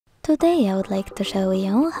Today I would like to show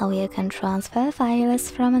you how you can transfer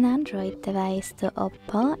files from an Android device to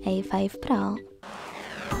Oppo A5 Pro.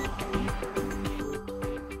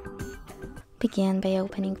 Begin by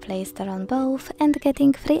opening Play Store on both and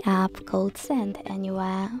getting free app called Send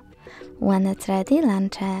Anywhere. When it's ready,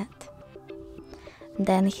 launch it.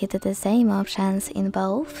 Then hit the same options in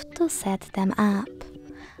both to set them up.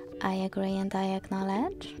 I agree and I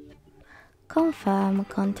acknowledge. Confirm,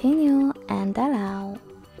 continue and allow.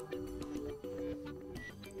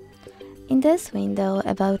 In this window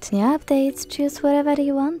about new updates, choose wherever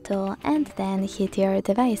you want to and then hit your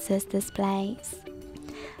device's displays.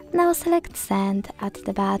 Now select Send at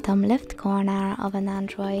the bottom left corner of an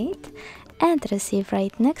Android and Receive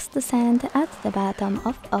right next to Send at the bottom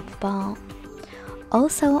of Oppo.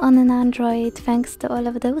 Also on an Android, thanks to all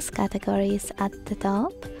of those categories at the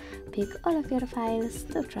top, pick all of your files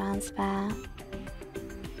to transfer.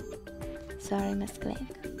 Sorry,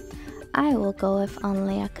 misclick. I will go with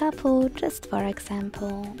only a couple, just for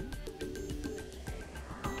example.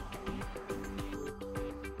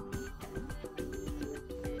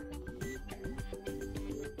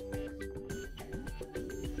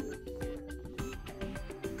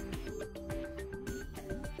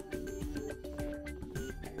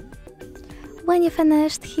 When you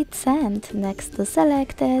finished, hit Send next to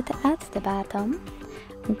Selected at the bottom.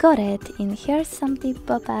 Got it, in Here's Some Tip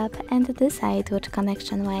pop-up and decide which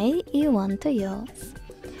connection way you want to use.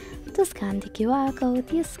 To scan the QR code,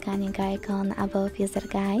 use scanning icon above user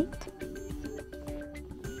guide.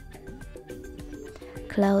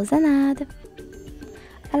 Close and add.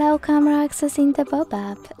 Allow camera access in the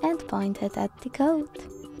pop-up and point it at the code.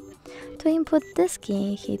 To input this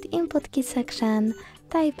key, hit Input Key section,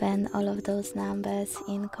 type in all of those numbers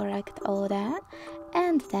in correct order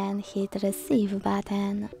and then hit Receive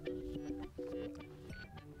button.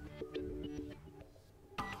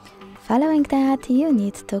 Following that, you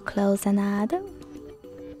need to close and add.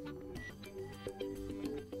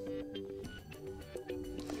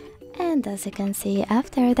 And as you can see,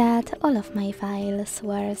 after that, all of my files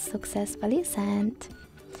were successfully sent.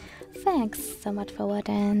 Thanks so much for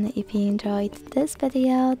watching. If you enjoyed this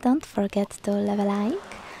video, don't forget to leave a like,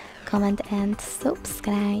 comment and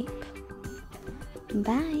subscribe.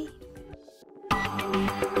 Bye!